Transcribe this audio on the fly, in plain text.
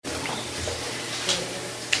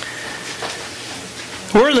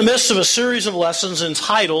We're in the midst of a series of lessons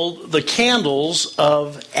entitled The Candles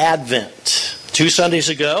of Advent. 2 Sundays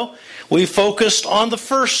ago, we focused on the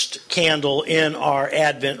first candle in our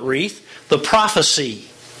Advent wreath, the prophecy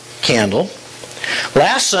candle.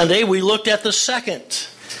 Last Sunday, we looked at the second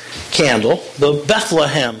candle, the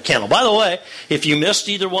Bethlehem candle. By the way, if you missed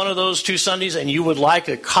either one of those 2 Sundays and you would like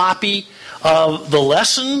a copy of the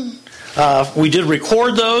lesson, we did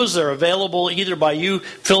record those. They're available either by you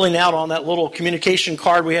filling out on that little communication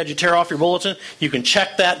card we had you tear off your bulletin. You can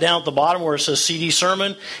check that down at the bottom where it says CD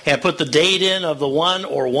sermon and put the date in of the one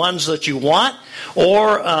or ones that you want,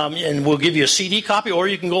 or and we'll give you a CD copy, or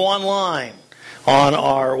you can go online on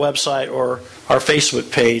our website or our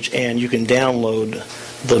Facebook page and you can download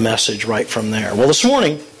the message right from there. Well, this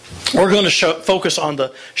morning we're going to focus on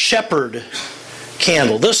the shepherd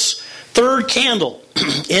candle. This third candle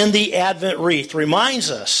in the Advent wreath reminds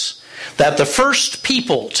us that the first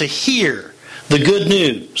people to hear the good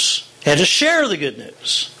news and to share the good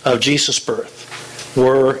news of Jesus' birth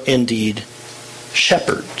were indeed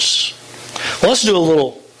shepherds. Well, let's do a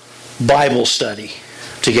little Bible study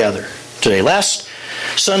together today. Last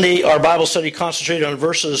Sunday, our Bible study concentrated on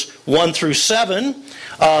verses 1 through 7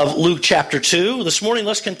 of Luke chapter 2. This morning,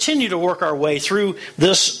 let's continue to work our way through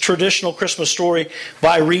this traditional Christmas story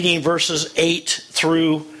by reading verses 8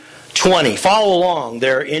 through 20. Follow along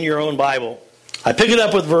there in your own Bible. I pick it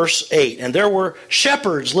up with verse 8. And there were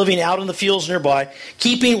shepherds living out in the fields nearby,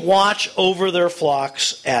 keeping watch over their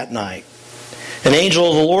flocks at night. An angel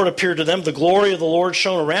of the Lord appeared to them. The glory of the Lord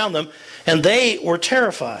shone around them, and they were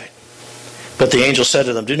terrified. But the angel said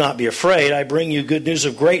to them, "Do not be afraid. I bring you good news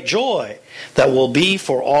of great joy that will be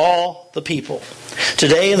for all the people.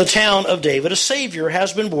 Today in the town of David, a Savior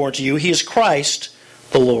has been born to you. He is Christ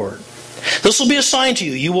the Lord. This will be a sign to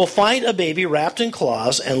you. You will find a baby wrapped in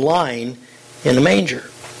cloths and lying in a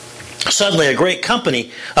manger." Suddenly a great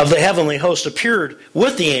company of the heavenly host appeared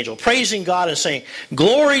with the angel, praising God and saying,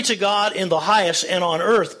 "Glory to God in the highest, and on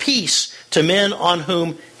earth peace to men on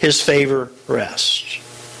whom his favor rests."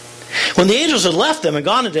 When the angels had left them and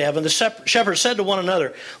gone into heaven, the shepherds said to one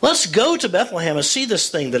another, "Let's go to Bethlehem and see this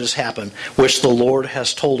thing that has happened, which the Lord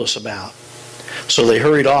has told us about." So they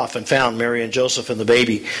hurried off and found Mary and Joseph and the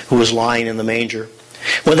baby who was lying in the manger.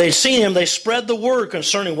 When they'd seen him, they spread the word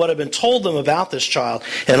concerning what had been told them about this child,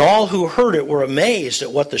 and all who heard it were amazed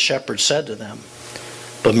at what the shepherds said to them.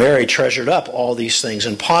 But Mary treasured up all these things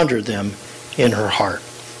and pondered them in her heart.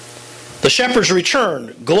 The shepherds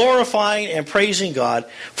returned, glorifying and praising God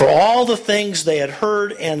for all the things they had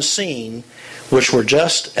heard and seen, which were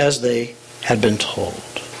just as they had been told.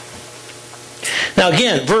 Now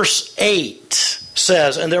again, verse 8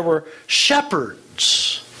 says, "And there were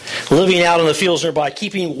shepherds living out in the fields nearby,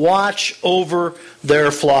 keeping watch over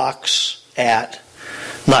their flocks at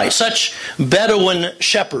night." Such Bedouin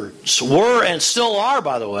shepherds were, and still are,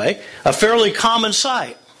 by the way, a fairly common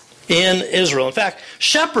sight in Israel. In fact,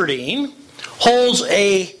 shepherding holds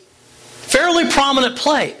a fairly prominent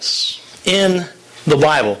place in the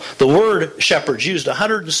Bible. The word shepherd used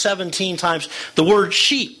 117 times. The word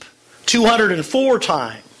sheep 204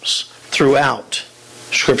 times throughout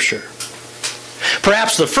Scripture.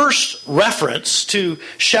 Perhaps the first reference to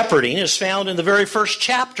shepherding is found in the very first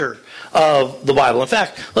chapter of the Bible. In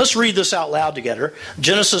fact, let's read this out loud together.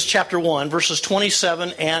 Genesis chapter 1, verses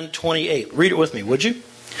 27 and 28. Read it with me, would you?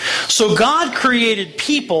 "So God created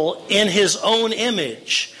people in His own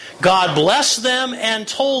image. God blessed them and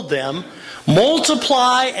told them,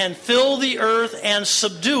 'Multiply and fill the earth and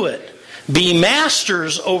subdue it. Be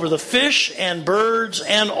masters over the fish and birds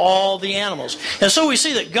and all the animals.'" And so we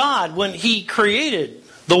see that God, when He created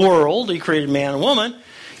the world, He created man and woman,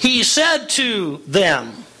 He said to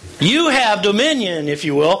them, "You have dominion, if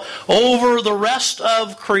you will, over the rest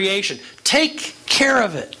of creation. Take care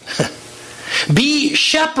of it. Be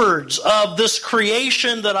shepherds of this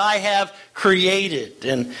creation that I have created."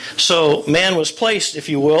 And so man was placed, if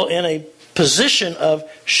you will, in a position of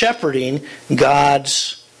shepherding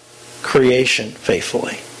God's creation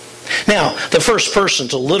faithfully. Now, the first person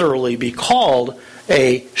to literally be called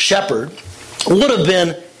a shepherd would have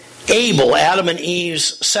been Abel, Adam and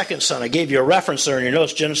Eve's second son. I gave you a reference there in your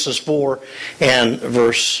notes, Genesis 4 and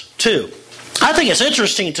verse 2. I think it's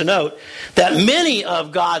interesting to note that many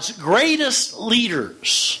of God's greatest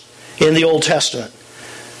leaders in the Old Testament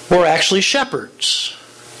were actually shepherds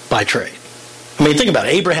by trade. I mean, think about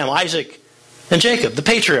it. Abraham, Isaac, and Jacob, the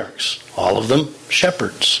patriarchs, all of them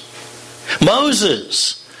shepherds.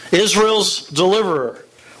 Moses, Israel's deliverer,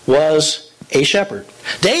 was a shepherd.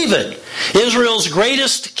 David, Israel's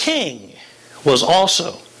greatest king, was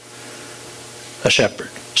also a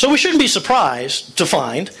shepherd. So we shouldn't be surprised to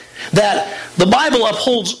find that the Bible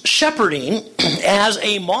upholds shepherding as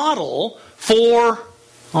a model for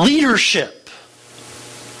leadership.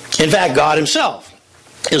 In fact, God himself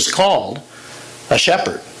is called a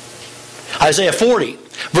shepherd. Isaiah 40,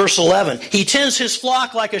 verse 11. He tends his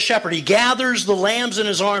flock like a shepherd. He gathers the lambs in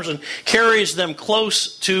his arms and carries them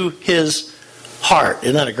close to his heart.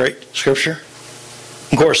 Isn't that a great scripture?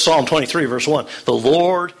 Of course, Psalm 23, verse 1. The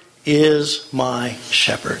Lord is my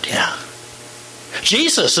shepherd. Yeah.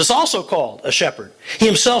 Jesus is also called a shepherd. He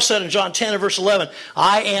himself said in John 10 and verse 11,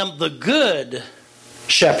 I am the good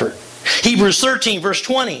shepherd. Hebrews 13, verse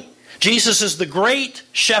 20. Jesus is the great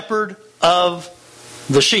shepherd of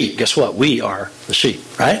the sheep. Guess what? We are the sheep,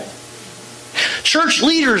 right? Church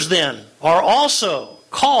leaders then are also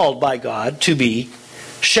called by God to be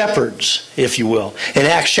shepherds, if you will. In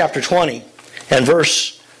Acts chapter 20 and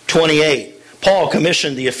verse 28, Paul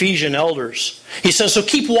commissioned the Ephesian elders. He says, so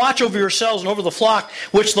keep watch over yourselves and over the flock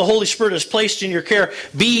which the Holy Spirit has placed in your care.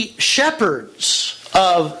 Be shepherds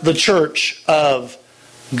of the church of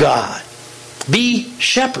God. Be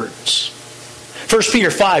shepherds. 1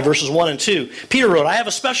 Peter 5, verses 1 and 2. Peter wrote, I have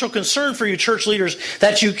a special concern for you church leaders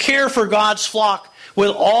that you care for God's flock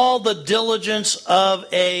with all the diligence of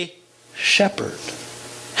a shepherd.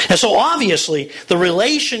 And so obviously, the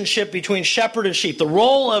relationship between shepherd and sheep, the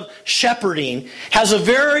role of shepherding, has a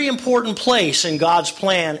very important place in God's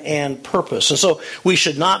plan and purpose. And so we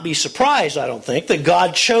should not be surprised, I don't think, that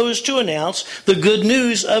God chose to announce the good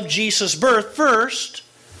news of Jesus' birth first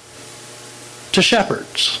to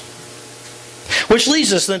shepherds. Which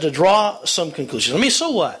leads us then to draw some conclusions. I mean,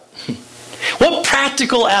 so what? What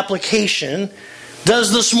practical application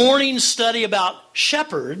does this morning's study about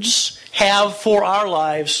shepherds have for our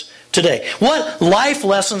lives today? What life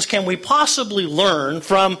lessons can we possibly learn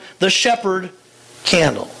from the shepherd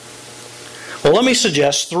candle? Well, let me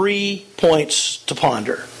suggest 3 points to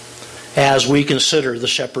ponder as we consider the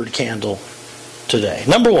shepherd candle today.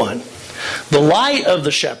 Number 1, the light of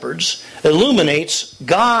the shepherds illuminates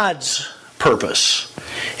God's purpose,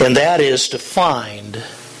 and that is to find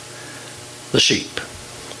the sheep.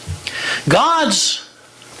 God's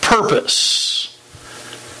purpose,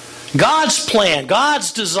 God's plan,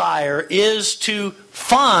 God's desire is to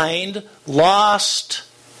find lost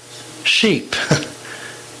sheep.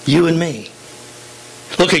 You and me.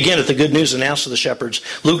 Look again at the good news announced to the shepherds.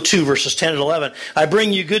 Luke 2, verses 10 and 11. I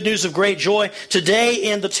bring you good news of great joy.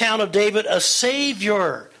 Today in the town of David, a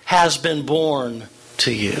Savior has been born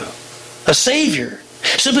to you. A Savior.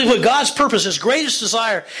 Simply put, God's purpose, His greatest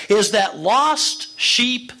desire, is that lost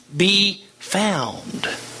sheep be found.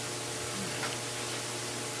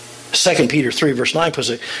 2 Peter 3, verse 9 puts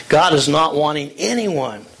it, God is not wanting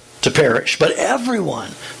anyone to perish, but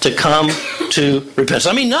everyone to come to repentance.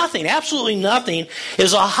 I mean, nothing, absolutely nothing,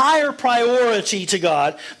 is a higher priority to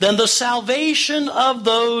God than the salvation of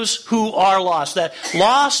those who are lost. That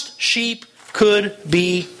lost sheep could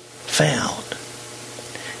be found.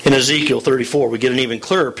 In Ezekiel 34, we get an even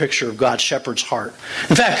clearer picture of God's shepherd's heart.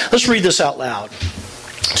 In fact, let's read this out loud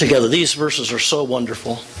together. These verses are so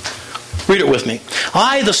wonderful. Read it with me.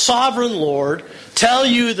 I, the sovereign Lord, tell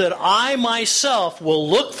you that I myself will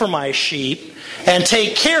look for my sheep and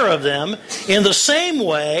take care of them in the same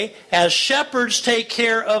way as shepherds take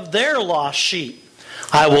care of their lost sheep.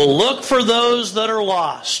 I will look for those that are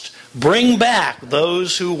lost. Bring back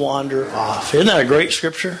those who wander off. Isn't that a great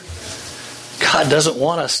scripture? God doesn't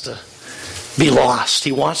want us to be lost.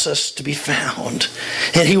 He wants us to be found.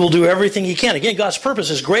 And He will do everything He can. Again, God's purpose,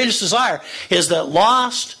 His greatest desire, is that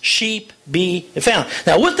lost sheep be found.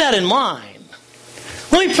 Now, with that in mind,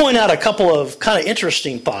 let me point out a couple of kind of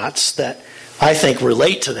interesting thoughts that I think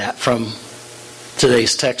relate to that from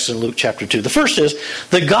today's text in Luke chapter 2. The first is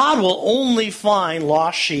that God will only find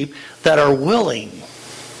lost sheep that are willing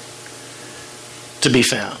to be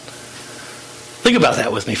found. Think about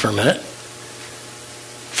that with me for a minute.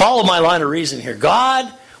 Follow my line of reasoning here.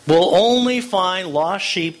 God will only find lost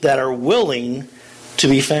sheep that are willing to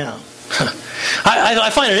be found. I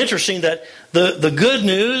find it interesting that the good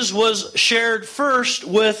news was shared first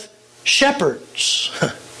with shepherds.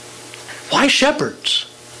 Why shepherds?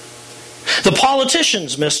 The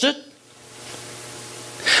politicians missed it.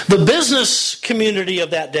 The business community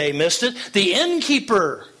of that day missed it. The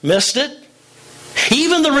innkeeper missed it.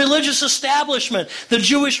 Even the religious establishment, the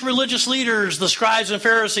Jewish religious leaders, the scribes and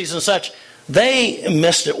Pharisees and such, they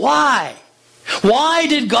missed it. Why? Why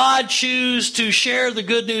did God choose to share the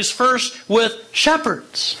good news first with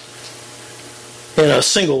shepherds? In a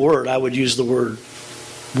single word, I would use the word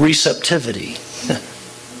receptivity.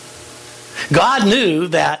 God knew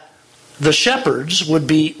that the shepherds would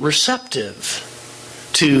be receptive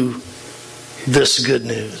to this good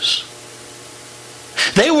news.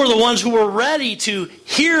 They were the ones who were ready to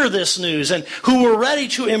hear this news and who were ready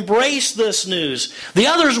to embrace this news. The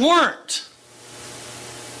others weren't.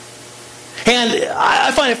 And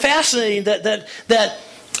I find it fascinating that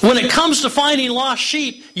when it comes to finding lost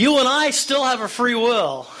sheep, you and I still have a free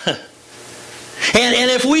will.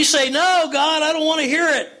 And if we say, no, God, I don't want to hear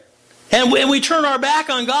it, and we turn our back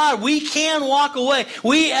on God, we can walk away.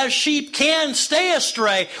 We as sheep can stay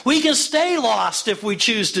astray. We can stay lost if we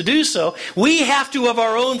choose to do so. We have to, of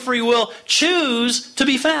our own free will, choose to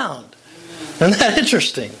be found. Isn't that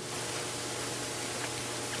interesting?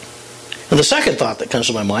 And the second thought that comes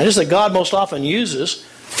to my mind is that God most often uses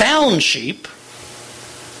found sheep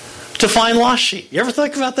to find lost sheep. You ever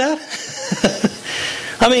think about that?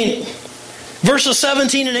 I mean, verses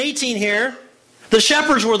 17 and 18 here, the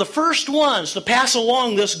shepherds were the first ones to pass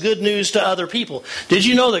along this good news to other people. Did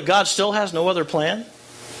you know that God still has no other plan?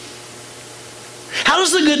 How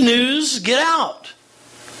does the good news get out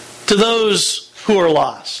to those who are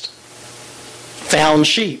lost? Found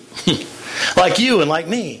sheep, like you and like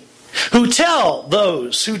me, who tell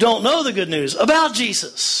those who don't know the good news about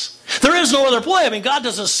Jesus. There is no other way. I mean, God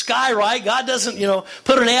doesn't skywrite. God doesn't,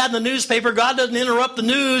 put an ad in the newspaper. God doesn't interrupt the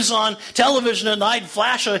news on television at night and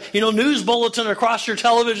flash a, news bulletin across your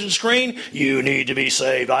television screen. You need to be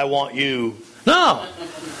saved. I want you. No.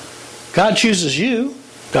 God chooses you.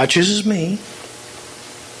 God chooses me.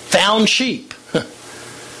 Found sheep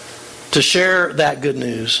to share that good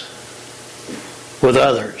news with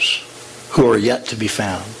others who are yet to be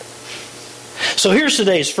found. So here's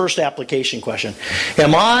today's first application question.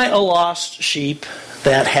 Am I a lost sheep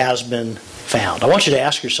that has been found? I want you to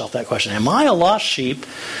ask yourself that question. Am I a lost sheep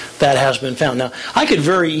that has been found? Now, I could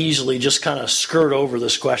very easily just kind of skirt over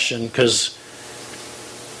this question because,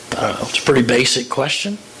 I don't know, it's a pretty basic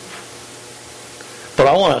question. But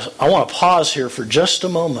I want to pause here for just a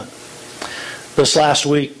moment. This last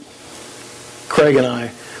week, Craig and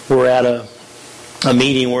I were at a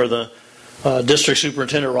meeting where the district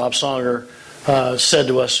superintendent, Rob Songer, said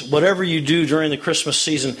to us, whatever you do during the Christmas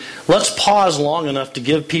season, let's pause long enough to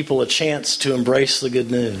give people a chance to embrace the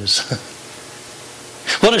good news.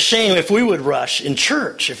 What a shame if we would rush in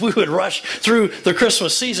church, if we would rush through the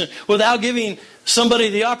Christmas season without giving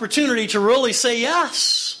somebody the opportunity to really say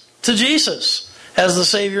yes to Jesus as the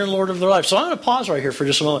Savior and Lord of their life. So I'm going to pause right here for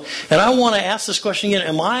just a moment. And I want to ask this question again.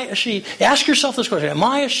 Am I a sheep? Ask yourself this question. Am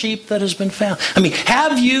I a sheep that has been found? I mean,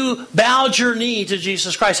 have you bowed your knee to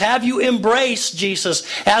Jesus Christ? Have you embraced Jesus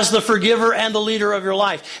as the forgiver and the leader of your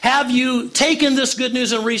life? Have you taken this good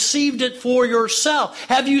news and received it for yourself?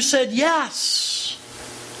 Have you said, yes,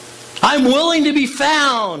 I'm willing to be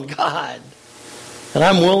found, God. And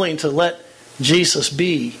I'm willing to let Jesus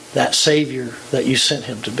be that Savior that you sent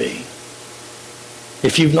Him to be.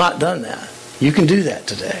 If you've not done that, you can do that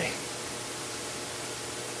today.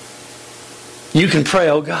 You can pray,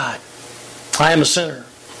 oh God, I am a sinner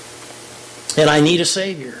and I need a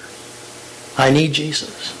Savior. I need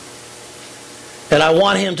Jesus. And I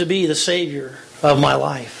want Him to be the Savior of my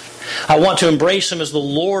life. I want to embrace Him as the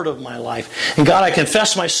Lord of my life. And God, I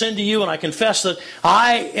confess my sin to you and I confess that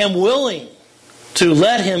I am willing to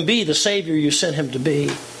let Him be the Savior you sent Him to be.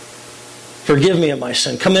 Forgive me of my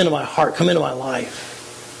sin. Come into my heart. Come into my life.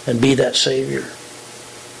 And be that Savior.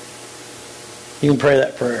 You can pray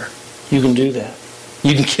that prayer. You can do that.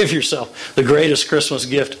 You can give yourself the greatest Christmas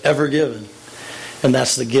gift ever given. And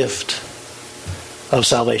that's the gift of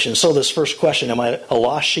salvation. So this first question, am I a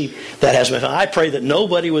lost sheep that has been found? I pray that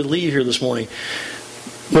nobody would leave here this morning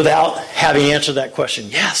without having answered that question.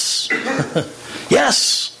 Yes.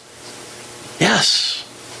 Yes.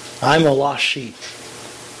 Yes. I'm a lost sheep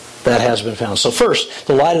that has been found. So first,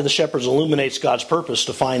 the light of the shepherds illuminates God's purpose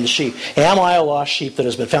to find the sheep. Am I a lost sheep that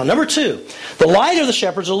has been found? Number two, the light of the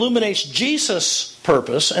shepherds illuminates Jesus'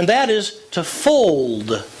 purpose, and that is to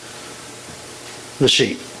fold the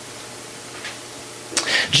sheep.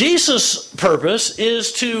 Jesus' purpose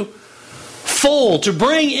is to fold, to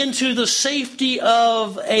bring into the safety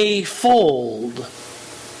of a fold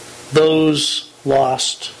those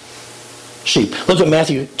lost sheep. Look at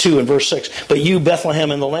Matthew 2 and verse 6. But you, Bethlehem,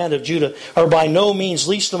 in the land of Judah, are by no means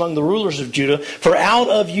least among the rulers of Judah, for out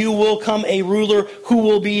of you will come a ruler who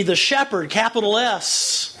will be the shepherd, capital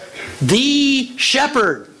S, the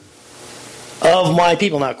shepherd of my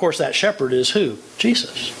people. Now, of course, that shepherd is who?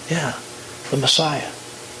 Jesus. Yeah, the Messiah.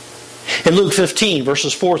 In Luke 15,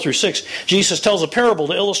 verses 4 through 6, Jesus tells a parable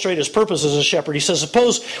to illustrate His purpose as a shepherd. He says,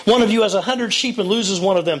 suppose one of you has 100 sheep and loses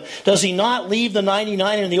one of them. Does he not leave the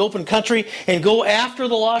 99 in the open country and go after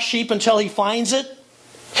the lost sheep until he finds it?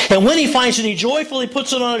 And when he finds it, he joyfully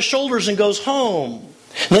puts it on his shoulders and goes home.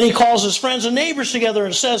 And then he calls his friends and neighbors together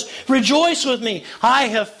and says, rejoice with me. I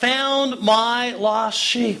have found my lost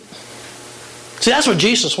sheep. See, that's what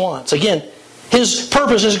Jesus wants. Again, his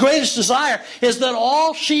purpose, his greatest desire is that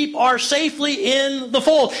all sheep are safely in the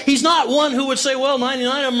fold. He's not one who would say, well,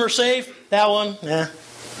 99 of them are safe. That one,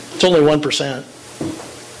 it's only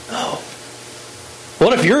 1%. No.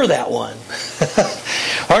 What if you're that one?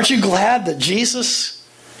 Aren't you glad that Jesus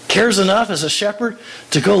cares enough as a shepherd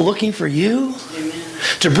to go looking for you? Amen.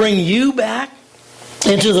 To bring you back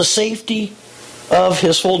into the safety of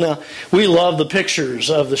his fold. Now, we love the pictures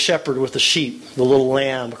of the shepherd with the sheep, the little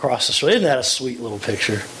lamb across the street. Isn't that a sweet little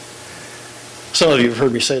picture? Some of you have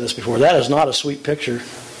heard me say this before. That is not a sweet picture.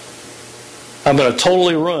 I'm going to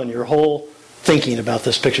totally ruin your whole thinking about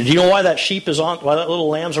this picture. Do you know why that sheep is on, why that little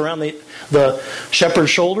lamb's around the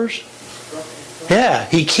shepherd's shoulders? Yeah,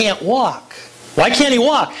 he can't walk. Why can't he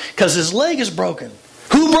walk? Because his leg is broken.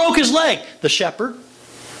 Who broke his leg? The shepherd.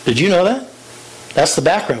 Did you know that? That's the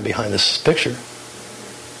background behind this picture.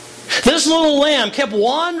 This little lamb kept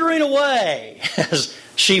wandering away, as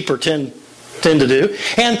sheep tend to do.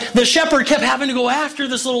 And the shepherd kept having to go after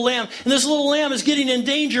this little lamb. And this little lamb is getting in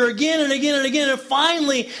danger again and again and again. And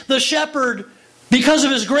finally, the shepherd, because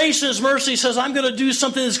of his grace and his mercy, says, I'm going to do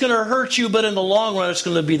something that's going to hurt you, but in the long run, it's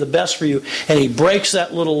going to be the best for you. And he breaks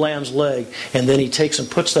that little lamb's leg. And then he takes and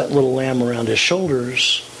puts that little lamb around his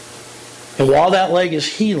shoulders. And while that leg is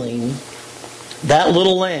healing, that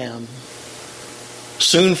little lamb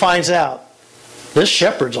soon finds out, this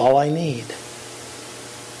shepherd's all I need.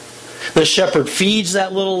 The shepherd feeds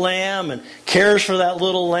that little lamb and cares for that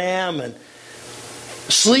little lamb and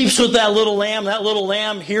sleeps with that little lamb. That little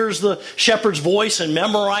lamb hears the shepherd's voice and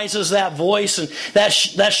memorizes that voice and that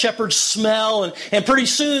shepherd's smell. And pretty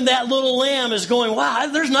soon that little lamb is going, wow,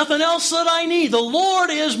 there's nothing else that I need. The Lord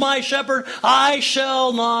is my shepherd. I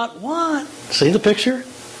shall not want. See the picture?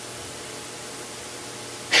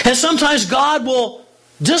 And sometimes God will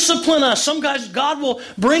discipline us. Sometimes God will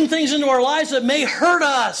bring things into our lives that may hurt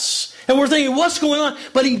us. And we're thinking, what's going on?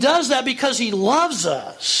 But He does that because He loves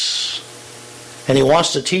us. And He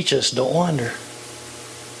wants to teach us, don't wander.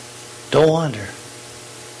 Don't wander.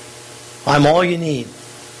 I'm all you need.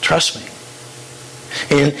 Trust me.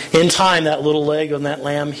 In time, that little leg on that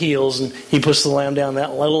lamb heals, and He puts the lamb down.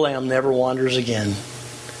 That little lamb never wanders again.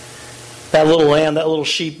 That little lamb, that little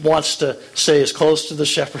sheep wants to stay as close to the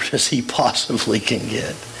shepherd as he possibly can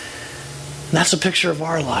get. And that's a picture of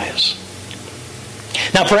our lives.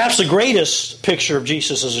 Now, perhaps the greatest picture of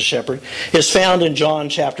Jesus as a shepherd is found in John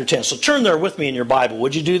chapter 10. So turn there with me in your Bible.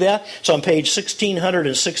 Would you do that? It's on page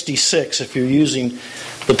 1666 if you're using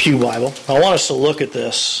the Pew Bible. I want us to look at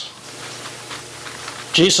this.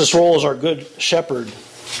 Jesus' role as our good shepherd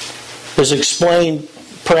is explained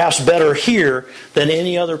perhaps better here than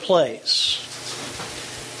any other place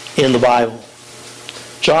in the Bible.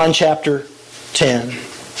 John chapter 10.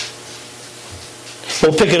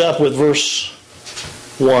 We'll pick it up with verse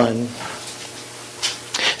 1.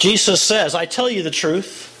 Jesus says, I tell you the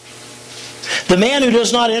truth. The man who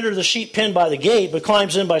does not enter the sheep pen by the gate, but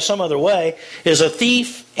climbs in by some other way, is a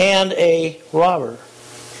thief and a robber.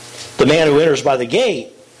 The man who enters by the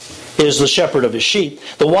gate is the shepherd of his sheep.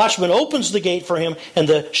 The watchman opens the gate for him, and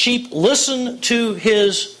the sheep listen to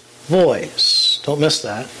his voice. Don't miss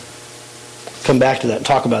that. Come back to that and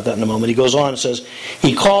talk about that in a moment. He goes on and says,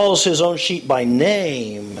 he calls his own sheep by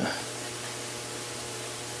name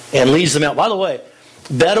and leads them out. By the way,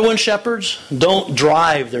 Bedouin shepherds don't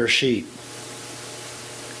drive their sheep.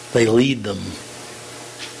 They lead them.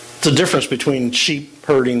 It's a difference between sheep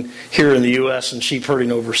herding here in the U.S. and sheep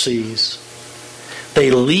herding overseas. They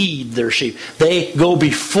lead their sheep. They go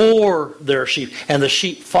before their sheep, and the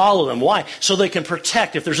sheep follow them. Why? So they can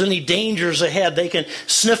protect. If there's any dangers ahead, they can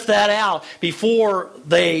sniff that out before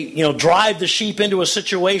they, drive the sheep into a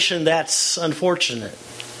situation that's unfortunate.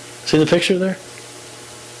 See the picture there?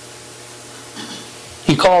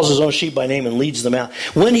 He calls his own sheep by name and leads them out.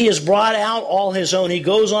 When he has brought out all his own, he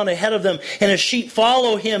goes on ahead of them, and his sheep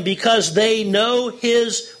follow him because they know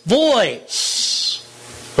his voice.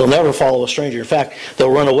 They'll never follow a stranger. In fact,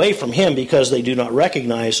 they'll run away from him because they do not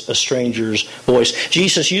recognize a stranger's voice.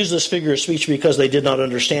 Jesus used this figure of speech because they did not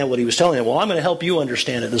understand what he was telling them. Well, I'm going to help you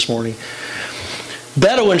understand it this morning.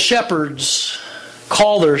 Bedouin shepherds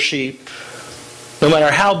call their sheep, no matter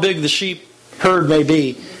how big the sheep herd may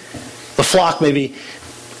be, the flock may be,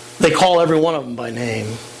 they call every one of them by name.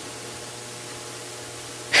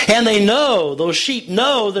 And those sheep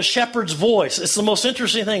know the shepherd's voice. It's the most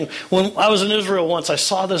interesting thing. When I was in Israel once, I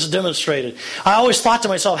saw this demonstrated. I always thought to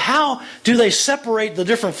myself, how do they separate the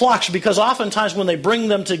different flocks? Because oftentimes when they bring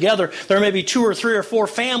them together, there may be 2 or 3 or 4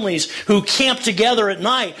 families who camp together at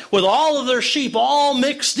night with all of their sheep all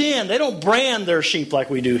mixed in. They don't brand their sheep like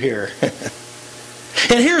we do here.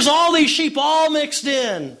 And here's all these sheep all mixed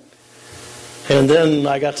in. And then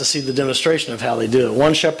I got to see the demonstration of how they do it.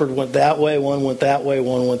 One shepherd went that way, one went that way,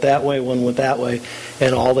 one went that way, one went that way.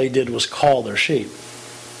 And all they did was call their sheep.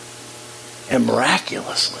 And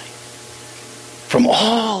miraculously, from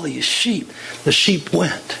all these sheep, the sheep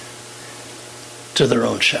went to their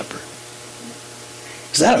own shepherd.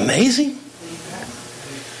 Is that amazing?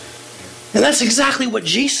 And that's exactly what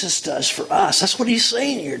Jesus does for us. That's what he's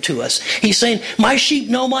saying here to us. He's saying, my sheep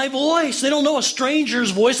know my voice. They don't know a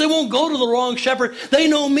stranger's voice. They won't go to the wrong shepherd. They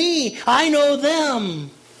know me. I know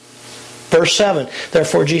them. Verse 7,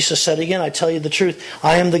 therefore Jesus said again, I tell you the truth,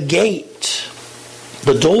 I am the gate,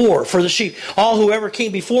 the door for the sheep. All who ever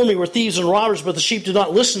came before me were thieves and robbers, but the sheep did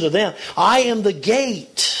not listen to them. I am the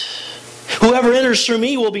gate. Whoever enters through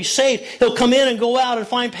me will be saved. He'll come in and go out and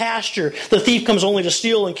find pasture. The thief comes only to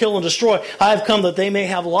steal and kill and destroy. I have come that they may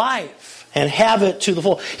have life and have it to the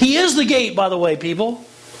full. He is the gate, by the way, people.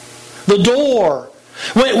 The door.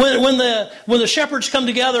 When the shepherds come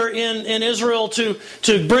together in Israel to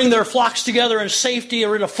bring their flocks together in safety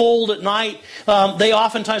or in a fold at night, they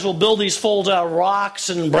oftentimes will build these folds out of rocks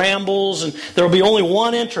and brambles, and there will be only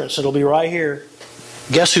one entrance. It'll be right here.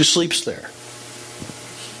 Guess who sleeps there?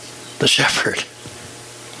 The shepherd.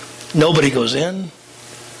 Nobody goes in,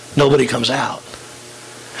 nobody comes out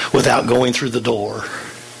without going through the door,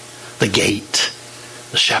 the gate,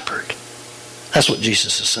 the shepherd. That's what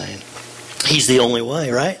Jesus is saying. He's the only way,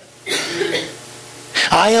 right?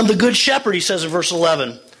 I am the good shepherd, he says in verse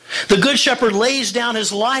 11. The good shepherd lays down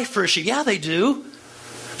his life for his sheep. Yeah, they do.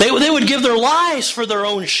 They would give their lives for their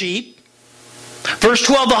own sheep. Verse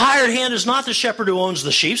 12, the hired hand is not the shepherd who owns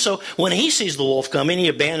the sheep, so when he sees the wolf coming, he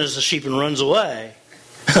abandons the sheep and runs away.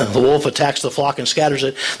 The wolf attacks the flock and scatters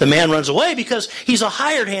it. The man runs away because he's a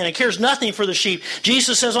hired hand and cares nothing for the sheep.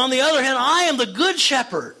 Jesus says, on the other hand, I am the good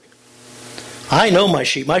shepherd. I know my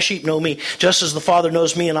sheep. My sheep know me, just as the Father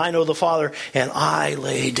knows me, and I know the Father, and I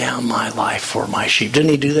lay down my life for my sheep. Didn't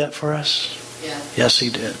he do that for us? Yeah. Yes, he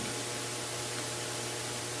did.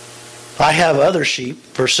 I have other sheep,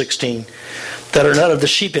 verse 16, that are not of the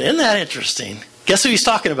sheep. And isn't that interesting? Guess who he's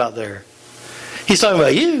talking about there? He's talking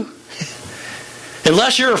about you.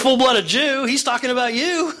 Unless you're a full-blooded Jew, he's talking about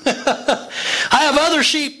you. I have other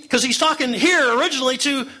sheep, because he's talking here originally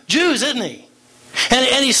to Jews, isn't he?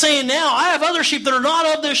 And he's saying now, I have other sheep that are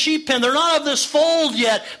not of this sheep pen. They're not of this fold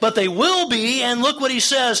yet, but they will be. And look what he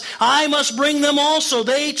says. I must bring them also.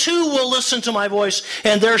 They too will listen to my voice.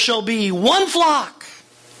 And there shall be one flock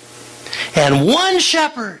and one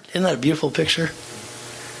shepherd. Isn't that a beautiful picture?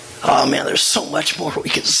 Oh man, there's so much more we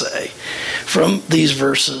can say from these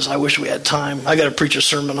verses. I wish we had time. I got to preach a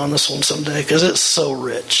sermon on this one someday because it's so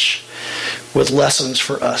rich with lessons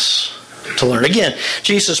for us to learn. Again,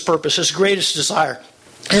 Jesus' purpose, his greatest desire,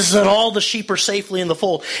 is that all the sheep are safely in the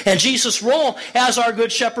fold. And Jesus' role as our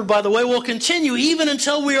good shepherd, by the way, will continue even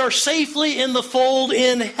until we are safely in the fold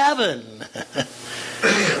in heaven.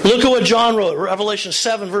 Look at what John wrote, Revelation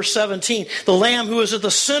 7, verse 17. The Lamb who is at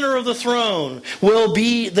the center of the throne will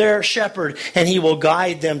be their shepherd, and he will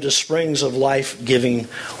guide them to springs of life-giving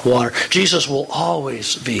water. Jesus will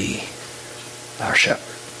always be our shepherd.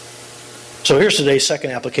 So here's today's second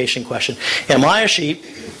application question. Am I a sheep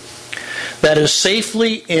that is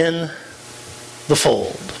safely in the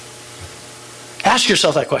fold? Ask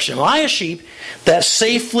yourself that question. Am I a sheep that's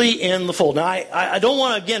safely in the fold? Now, I don't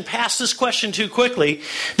want to, again, pass this question too quickly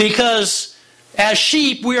because as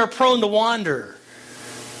sheep, we are prone to wander.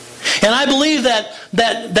 And I believe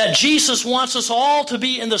that Jesus wants us all to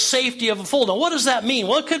be in the safety of a fold. Now, what does that mean?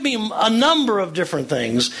 Well, it could mean a number of different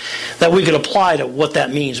things that we could apply to what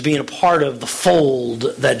that means, being a part of the fold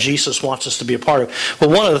that Jesus wants us to be a part of. But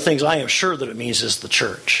one of the things I am sure that it means is the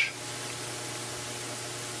church.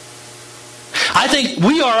 I think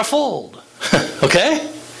we are a fold, okay?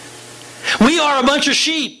 We are a bunch of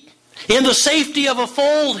sheep in the safety of a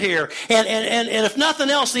fold here. And if nothing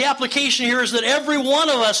else, the application here is that every one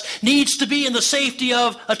of us needs to be in the safety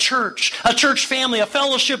of a church family, a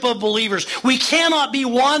fellowship of believers. We cannot be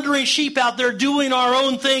wandering sheep out there doing our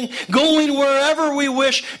own thing, going wherever we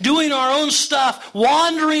wish, doing our own stuff,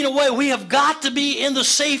 wandering away. We have got to be in the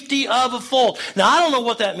safety of a fold. Now, I don't know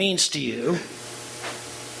what that means to you,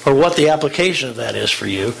 or what the application of that is for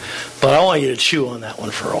you, but I want you to chew on that one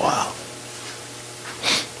for a while.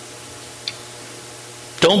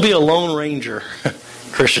 Don't be a lone ranger,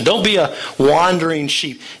 Christian. Don't be a wandering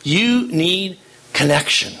sheep. You need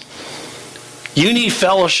connection. You need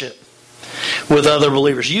fellowship with other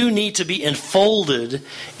believers. You need to be enfolded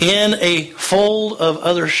in a fold of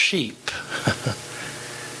other sheep.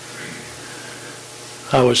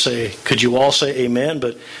 I would say, could you all say amen?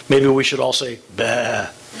 But maybe we should all say, bah.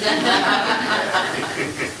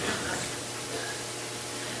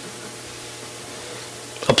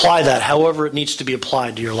 Apply that however it needs to be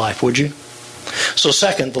applied to your life, would you? So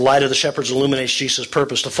second, the light of the shepherds illuminates Jesus'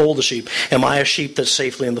 purpose to fold the sheep. Am I a sheep that's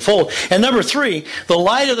safely in the fold? And number three, the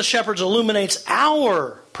light of the shepherds illuminates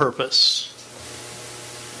our purpose.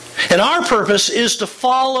 And our purpose is to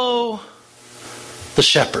follow the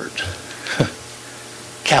shepherd.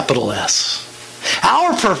 Capital S.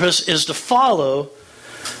 Our purpose is to follow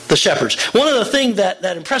the shepherds. One of the things that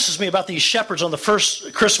impresses me about these shepherds on the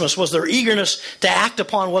first Christmas was their eagerness to act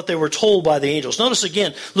upon what they were told by the angels. Notice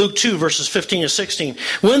again, Luke 2, verses 15 and 16.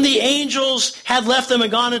 When the angels had left them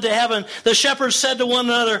and gone into heaven, the shepherds said to one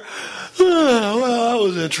another, oh, well, that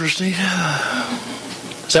was interesting.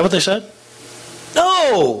 Is that what they said?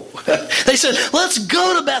 No! They said, let's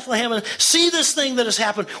go to Bethlehem and see this thing that has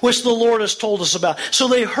happened, which the Lord has told us about. So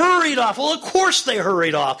they hurried off. Well, of course they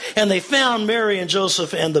hurried off. And they found Mary and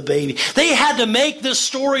Joseph and the baby. They had to make this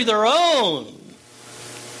story their own.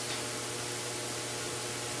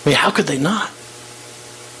 I mean, how could they not?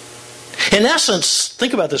 In essence,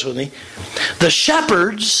 think about this with me. The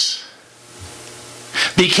shepherds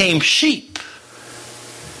became sheep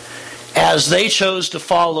as they chose to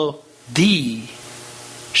follow the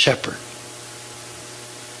shepherd.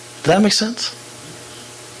 Does that make sense?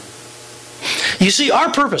 You see, our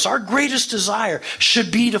purpose, our greatest desire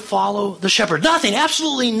should be to follow the shepherd. Nothing,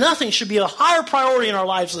 absolutely nothing should be a higher priority in our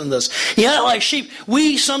lives than this. Yet, like sheep,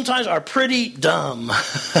 we sometimes are pretty dumb.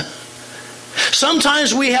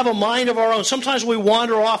 Sometimes we have a mind of our own. Sometimes we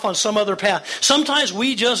wander off on some other path. Sometimes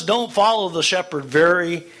we just don't follow the shepherd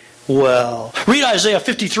very well. Read Isaiah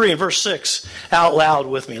 53 and verse 6 out loud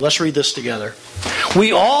with me. Let's read this together.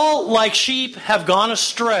 We all, like sheep, have gone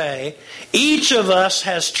astray. Each of us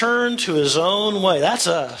has turned to his own way. That's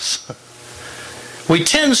us. We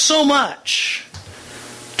tend so much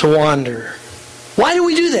to wander. Why do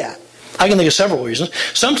we do that? I can think of several reasons.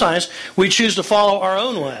 Sometimes we choose to follow our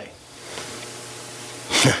own way.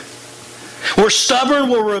 We're stubborn,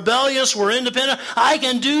 we're rebellious, we're independent. I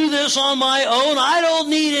can do this on my own. I don't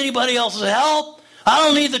need anybody else's help. I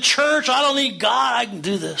don't need the church. I don't need God. I can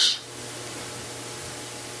do this.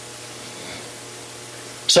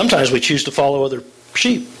 Sometimes we choose to follow other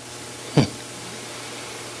sheep.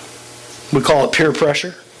 We call it peer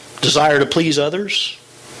pressure, desire to please others,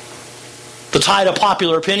 the tide of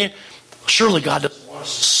popular opinion. Surely God doesn't want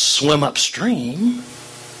us to swim upstream.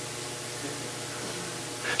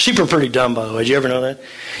 Sheep are pretty dumb, by the way. Did you ever know that?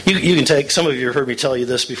 You can take, some of you have heard me tell you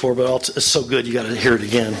this before, but it's so good you got to hear it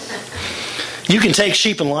again. You can take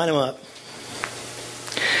sheep and line them up.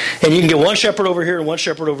 And you can get one shepherd over here and one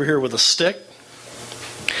shepherd over here with a stick.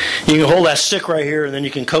 You can hold that stick right here, and then you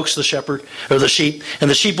can coax the shepherd, or the sheep, and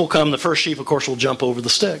the sheep will come. The first sheep, of course, will jump over the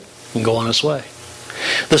stick and go on its way.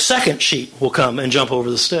 The second sheep will come and jump over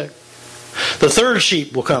the stick. The third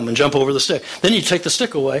sheep will come and jump over the stick. Then you take the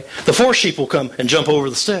stick away. The fourth sheep will come and jump over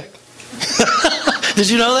the stick. Did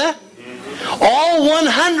you know that? All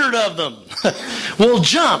 100 of them will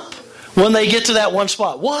jump when they get to that one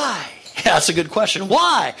spot. Why? Yeah, that's a good question.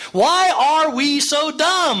 Why? Why are we so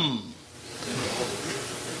dumb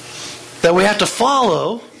that we have to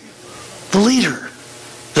follow the leader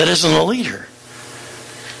that isn't a leader?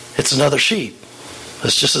 It's another sheep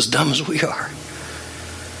that's just as dumb as we are.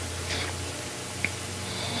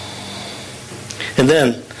 And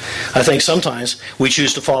then, I think sometimes we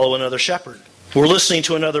choose to follow another shepherd. We're listening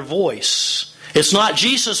to another voice. It's not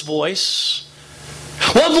Jesus' voice.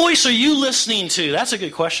 What voice are you listening to? That's a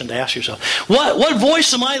good question to ask yourself. What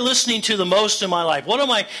voice am I listening to the most in my life? What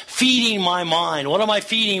am I feeding my mind? What am I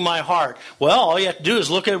feeding my heart? Well, all you have to do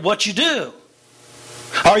is look at what you do.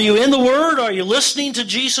 Are you in the Word? Are you listening to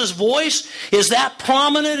Jesus' voice? Is that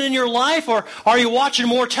prominent in your life? Or are you watching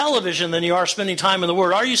more television than you are spending time in the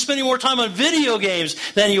Word? Are you spending more time on video games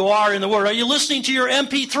than you are in the Word? Are you listening to your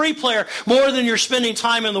MP3 player more than you're spending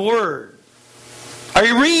time in the Word? Are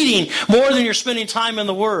you reading more than you're spending time in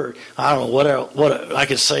the Word? I don't know, what I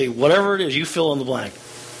could say, whatever it is, you fill in the blank.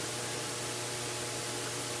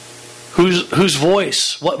 Whose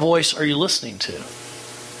voice, what voice are you listening to?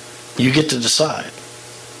 You get to decide.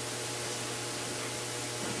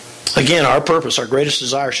 Again, our purpose, our greatest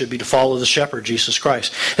desire should be to follow the shepherd, Jesus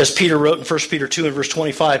Christ. As Peter wrote in 1 Peter 2 and verse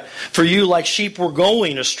 25, for you like sheep were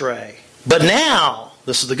going astray. But now,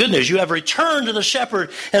 This is the good news. You have returned to the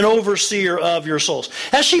shepherd and overseer of your souls.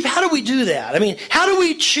 As sheep, how do we do that? I mean, how do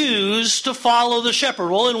we choose to follow the shepherd?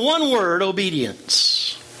 Well, in one word,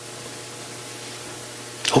 obedience.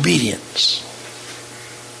 Obedience.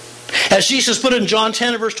 As Jesus put it in John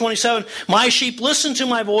 10 and verse 27, my sheep listen to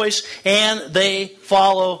my voice and they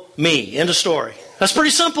follow me. End of story. That's pretty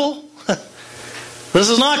simple. This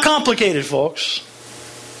is not complicated, folks.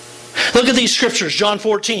 Look at these scriptures, John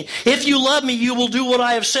 14. If you love me, you will do what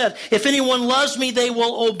I have said. If anyone loves me, they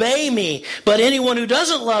will obey me. But anyone who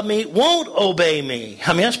doesn't love me won't obey me.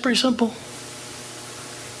 I mean, that's pretty simple.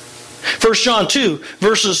 1 John 2,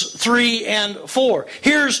 verses 3 and 4.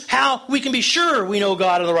 Here's how we can be sure we know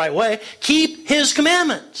God in the right way. Keep His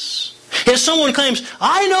commandments. If someone claims,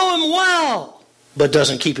 I know Him well, but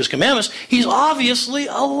doesn't keep His commandments, he's obviously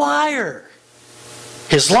a liar.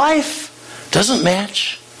 His life doesn't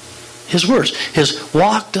match His words. His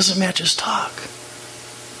walk doesn't match His talk.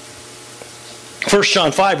 1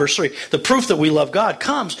 John 5, verse 3. The proof that we love God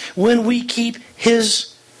comes when we keep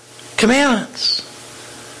His commandments.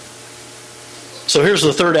 So here's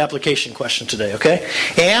the third application question today, okay?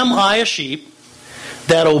 Am I a sheep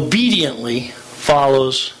that obediently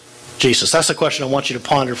follows Jesus? That's the question I want you to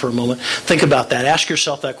ponder for a moment. Think about that. Ask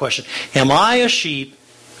yourself that question. Am I a sheep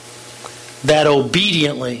that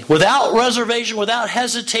obediently, without reservation, without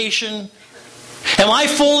hesitation, am I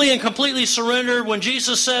fully and completely surrendered when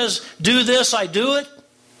Jesus says, do this, I do it?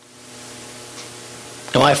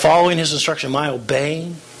 Am I following His instruction? Am I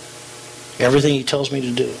obeying everything He tells me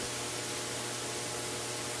to do?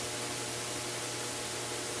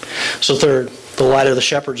 So third, the light of the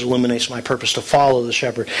shepherds illuminates my purpose to follow the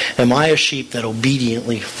shepherd. Am I a sheep that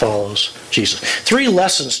obediently follows Jesus? 3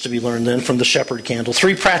 lessons to be learned then from the shepherd candle.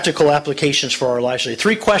 3 practical applications for our lives today.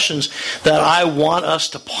 3 questions that I want us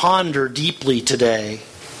to ponder deeply today.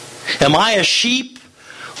 Am I a sheep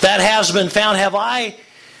that has been found? Have I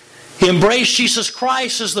embraced Jesus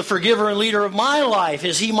Christ as the forgiver and leader of my life?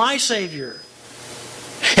 Is He my Savior?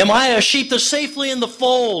 Am I a sheep that's safely in the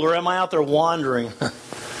fold, or am I out there wandering?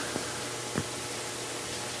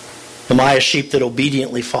 Am I a sheep that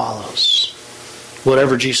obediently follows?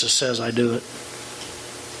 Whatever Jesus says, I do it.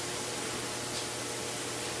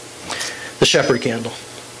 The shepherd candle.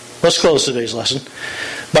 Let's close today's lesson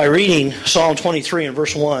by reading Psalm 23 and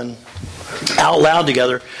verse 1 out loud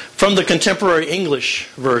together from the Contemporary English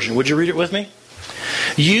version. Would you read it with me?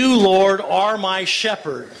 You, Lord, are my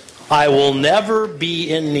shepherd. I will never be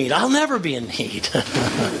in need. I'll never be in need.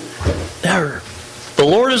 Never. The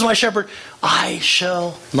Lord is my shepherd. I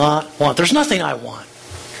shall not want. There's nothing I want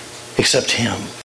except Him.